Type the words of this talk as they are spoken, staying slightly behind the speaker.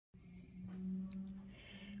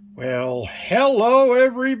Well, hello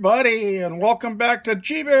everybody, and welcome back to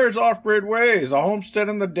G-Bear's Off-Grid Ways, a homestead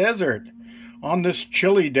in the desert. On this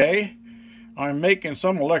chilly day, I'm making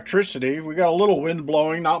some electricity. We got a little wind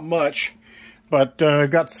blowing, not much, but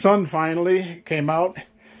got sun finally, came out.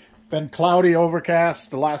 Been cloudy,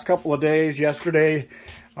 overcast the last couple of days. Yesterday,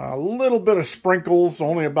 a little bit of sprinkles,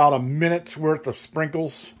 only about a minute's worth of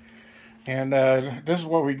sprinkles. And this is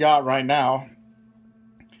what we got right now.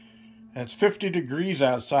 It's 50 degrees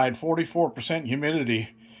outside, 44% humidity.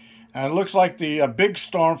 And it looks like the big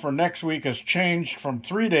storm for next week has changed from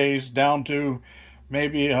 3 days down to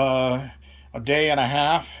maybe a day and a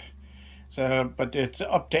half. So, but it's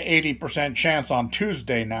up to 80% chance on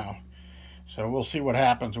Tuesday now. So we'll see what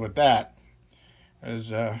happens with that. As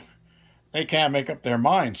they can't make up their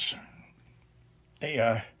minds. They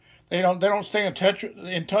don't stay in touch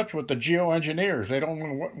with the geoengineers. They don't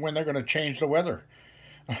know when they're going to change the weather.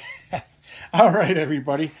 All right,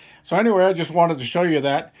 everybody. So anyway, I just wanted to show you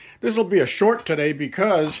that. This will be a short today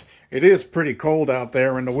because it is pretty cold out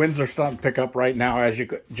there and the winds are starting to pick up right now, as you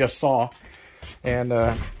just saw. And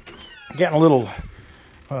getting a little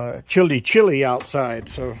chilly outside.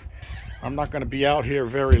 So I'm not going to be out here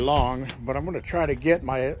very long, but I'm going to try to get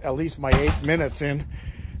at least my 8 minutes in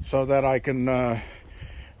so that I can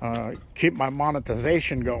keep my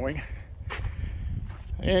monetization going.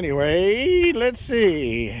 Anyway, let's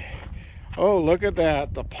see. Oh, look at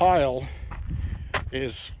that. The pile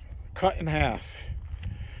is cut in half.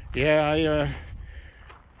 Yeah,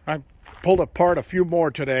 I pulled apart a few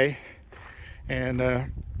more today, and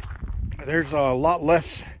there's a lot less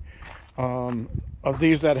of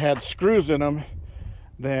these that had screws in them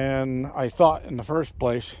than I thought in the first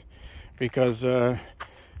place. Because,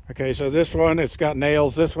 okay, so this one, it's got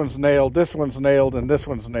nails, this one's nailed, and this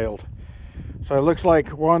one's nailed. So it looks like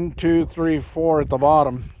 1, 2, 3, 4 at the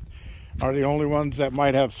bottom are the only ones that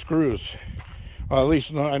might have screws. Well, at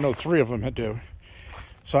least I know 3 of them do.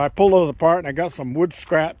 So I pulled those apart, and I got some wood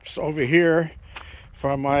scraps over here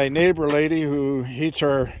from my neighbor lady who heats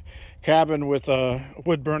her cabin with a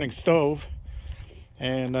wood burning stove.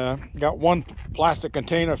 And got one plastic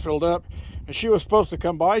container filled up. And she was supposed to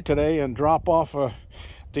come by today and drop off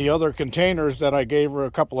the other containers that I gave her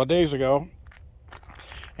a couple of days ago.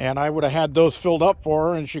 And I would have had those filled up for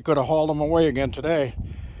her, and she could have hauled them away again today.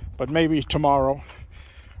 But maybe tomorrow.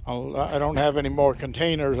 I don't have any more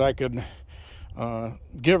containers I could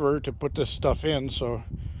give her to put this stuff in, so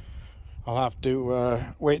I'll have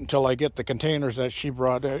to wait until I get the containers that she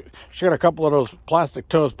brought. She got a couple of those plastic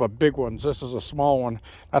totes, but big ones. This is a small one.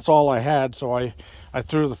 That's all I had, so I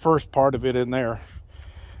threw the first part of it in there.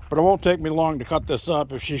 But it won't take me long to cut this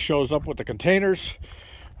up if she shows up with the containers.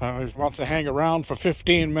 If she wants to hang around for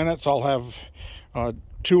 15 minutes, I'll have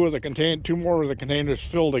two more of the containers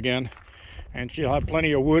filled again, and she'll have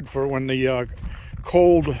plenty of wood for when the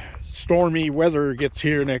cold, stormy weather gets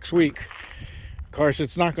here next week. Of course,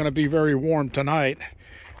 it's not going to be very warm tonight.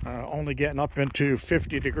 Only getting up into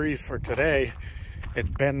 50 degrees for today. It's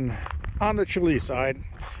been on the chilly side.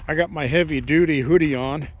 I got my heavy-duty hoodie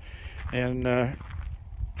on, and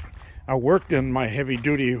I worked in my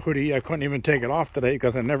heavy-duty hoodie. I couldn't even take it off today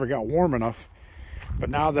because I never got warm enough. But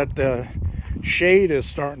now that the shade is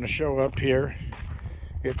starting to show up here,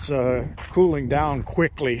 it's cooling down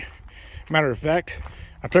quickly. Matter of fact,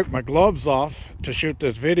 I took my gloves off to shoot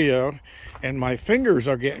this video, and my fingers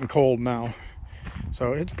are getting cold now.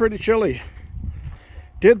 So it's pretty chilly.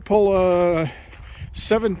 Did pull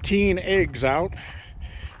 17 eggs out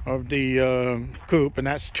of the coop, and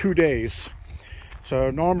that's 2 days. So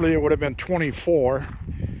normally it would have been 24,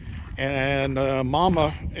 and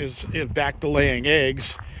Mama is back to laying eggs.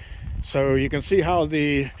 So you can see how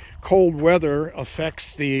the cold weather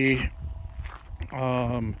affects the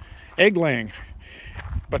egg laying.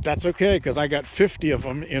 But that's okay, because I got 50 of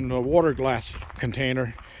them in the water glass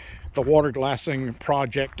container, the water glassing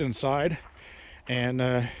project inside,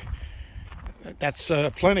 and that's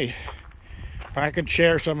plenty. I can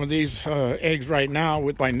share some of these eggs right now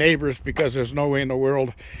with my neighbors, because there's no way in the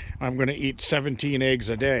world I'm going to eat 17 eggs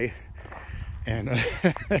a day. And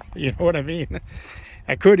you know what I mean?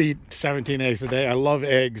 I could eat 17 eggs a day. I love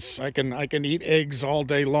eggs. I can eat eggs all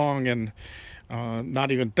day long and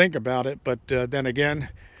not even think about it. But then again,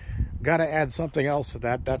 got to add something else to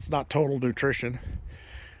that. That's not total nutrition.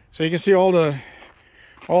 So you can see all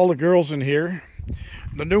the girls in here.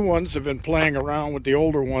 The new ones have been playing around with the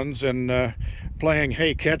older ones and playing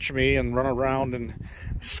hey catch me and run around and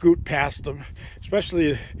scoot past them,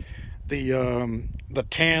 especially the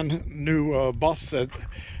tan new buffs, that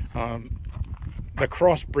the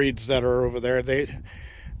crossbreeds that are over there.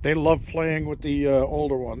 They love playing with the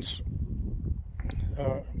older ones.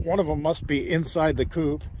 One of them must be inside the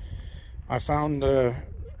coop. I found the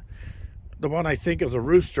one I think is a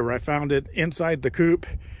rooster. I found it inside the coop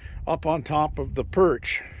up on top of the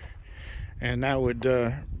perch, and that would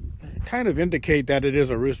kind of indicate that it is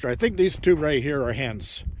a rooster. I think these two right here are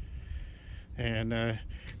hens. And of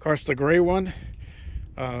course the gray one,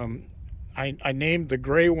 I named the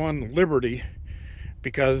gray one Liberty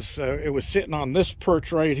because it was sitting on this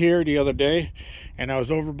perch right here the other day, and I was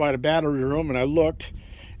over by the battery room and I looked,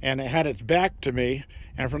 and it had its back to me,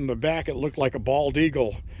 and from the back it looked like a bald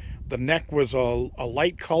eagle. The neck was a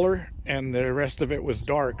light color and the rest of it was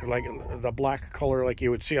dark, like the black color like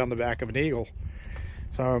you would see on the back of an eagle.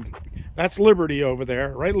 So that's Liberty over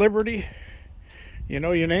there, right, Liberty? You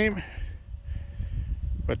know your name?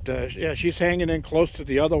 But yeah, she's hanging in close to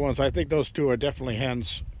the other ones. I think those two are definitely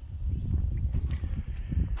hens.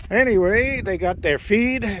 Anyway, they got their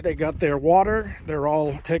feed, they got their water, they're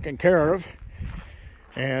all taken care of.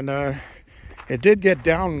 And it did get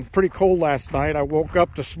down pretty cold last night. I woke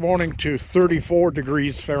up this morning to 34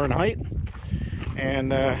 degrees Fahrenheit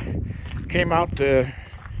and came out to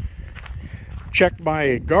check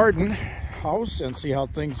my garden house and see how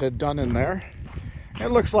things had done in there. It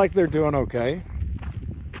looks like they're doing okay.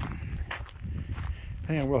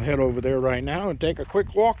 And we'll head over there right now and take a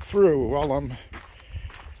quick walk through while I'm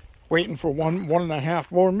waiting for one and a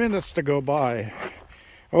half more minutes to go by.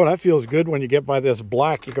 Oh, that feels good when you get by this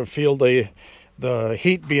black. You can feel the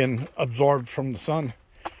heat being absorbed from the sun.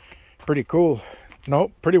 Pretty cool.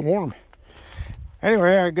 Nope, pretty warm.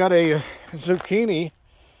 Anyway, I got a zucchini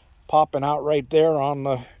popping out right there on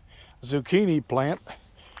the zucchini plant.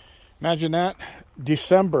 Imagine that,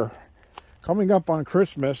 December, coming up on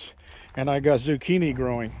Christmas, and I got zucchini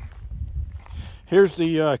growing. Here's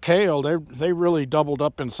the kale. They really doubled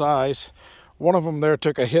up in size. One of them there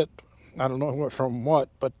took a hit. I don't know from what,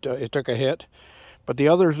 but it took a hit. But the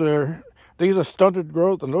others these are stunted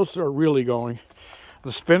growth, and those are really going.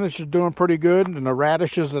 The spinach is doing pretty good, and the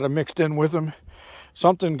radishes that I mixed in with them.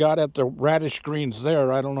 Something got at the radish greens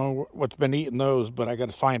there. I don't know what's been eating those, but I got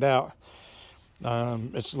to find out.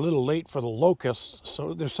 It's a little late for the locusts,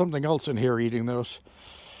 so there's something else in here eating those.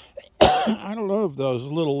 I don't know if those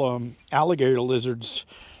little alligator lizards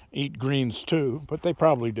eat greens too, but they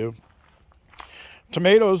probably do.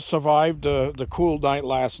 Tomatoes survived the cool night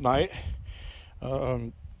last night.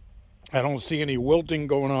 I don't see any wilting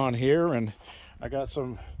going on here, and I got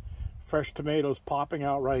some fresh tomatoes popping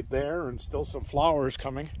out right there and still some flowers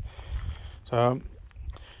coming. So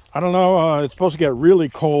I don't know, it's supposed to get really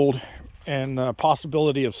cold and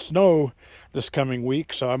possibility of snow this coming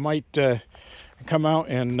week, so I might come out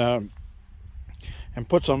and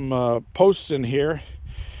put some posts in here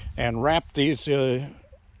and wrap these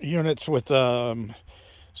units with some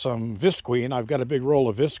visqueen. I've got a big roll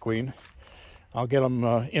of visqueen. I'll get them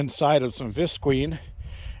inside of some visqueen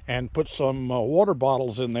and put some water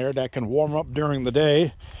bottles in there that can warm up during the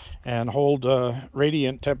day and hold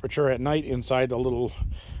radiant temperature at night inside the little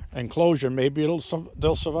enclosure. Maybe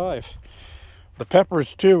they'll survive. The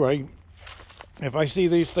peppers too, if I see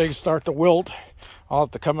these things start to wilt, I'll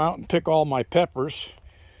have to come out and pick all my peppers.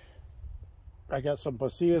 I got some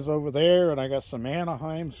pasillas over there, and I got some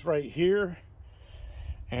Anaheims right here,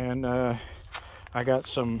 and I got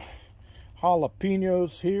some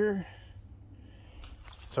jalapenos here.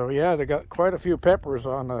 So yeah, they got quite a few peppers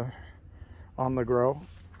on the grow,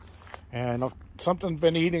 and something's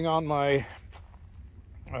been eating on my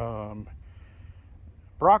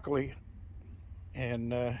broccoli,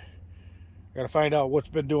 and I got to find out what's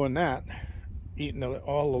been doing that, eating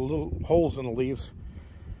all the little holes in the leaves.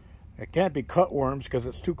 It can't be cutworms because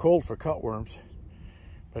it's too cold for cutworms,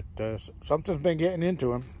 but something's been getting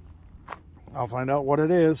into them. I'll find out what it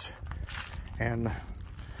is, and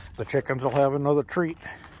the chickens will have another treat.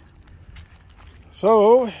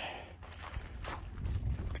 So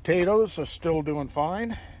potatoes are still doing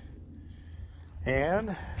fine,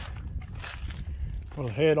 and we'll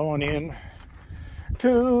head on in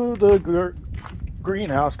to the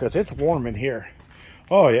greenhouse because it's warm in here.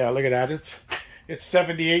 Oh yeah, look at that. It's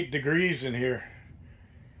 78 degrees in here.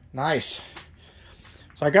 Nice.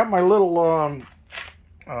 So I got my little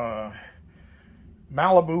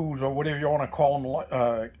Malibus, or whatever you want to call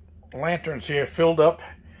them, lanterns here, filled up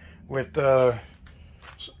with the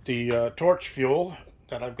torch fuel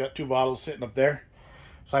that I've got 2 bottles sitting up there.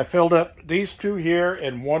 So I filled up these 2 here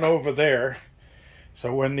and 1 over there.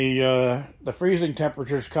 So when the freezing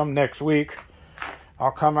temperatures come next week,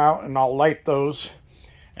 I'll come out and I'll light those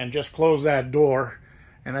and just close that door.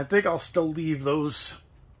 And I think I'll still leave those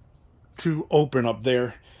 2 open up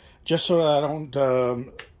there, just so that I don't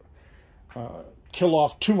kill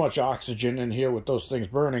off too much oxygen in here with those things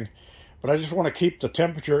burning. But I just want to keep the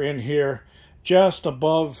temperature in here just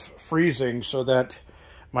above freezing so that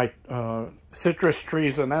my citrus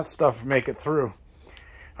trees and that stuff make it through.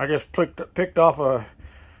 I just picked off a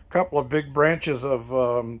couple of big branches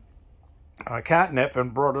of catnip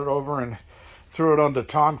and brought it over and threw it under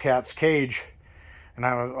Tomcat's cage. And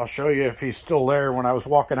I'll show you if he's still there. When I was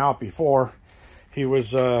walking out before, he was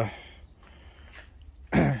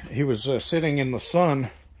sitting in the sun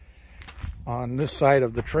on this side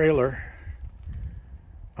of the trailer.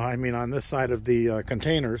 I mean on this side of the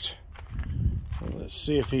containers. So let's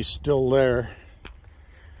see if he's still there.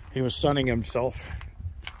 He was sunning himself.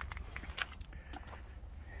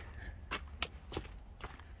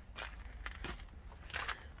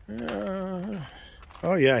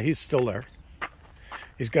 Oh yeah, he's still there.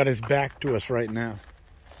 He's got his back to us right now.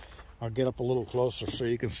 I'll get up a little closer so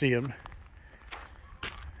you can see him.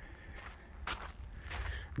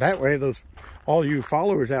 That way, all you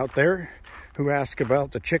followers out there who ask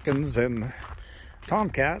about the chickens and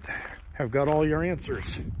Tomcat have got all your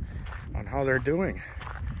answers on how they're doing.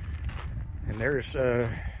 And there's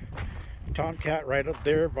Tomcat right up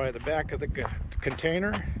there by the back of the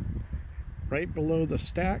container, right below the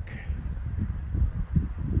stack.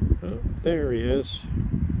 Oh, there he is.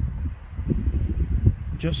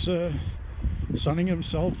 Just sunning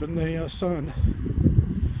himself in the sun.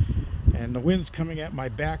 And the wind's coming at my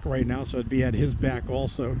back right now, so it'd be at his back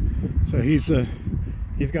also. So he's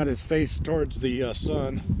got his face towards the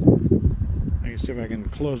sun. I can see if I can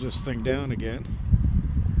close this thing down again.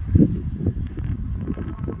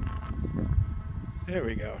 There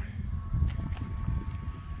we go.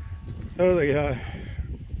 So the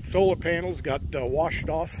solar panels got washed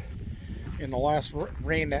off in the last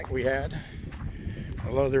rain that we had.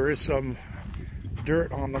 Although there is some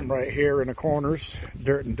dirt on them right here in the corners,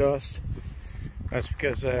 dirt and dust. That's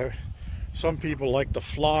because some people like to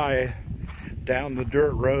fly down the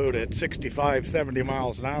dirt road at 65, 70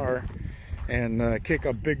 miles an hour and kick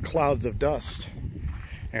up big clouds of dust.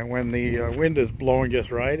 And when the wind is blowing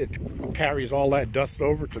just right, it carries all that dust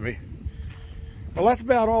over to me. Well, that's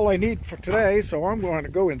about all I need for today, so I'm going to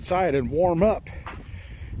go inside and warm up.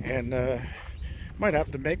 And might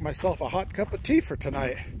have to make myself a hot cup of tea for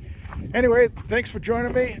tonight. Anyway, thanks for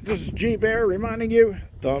joining me. This is G Bear reminding you,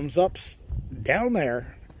 thumbs ups down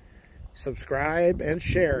there. Subscribe and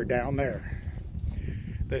share down there.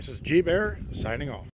 This is G Bear signing off.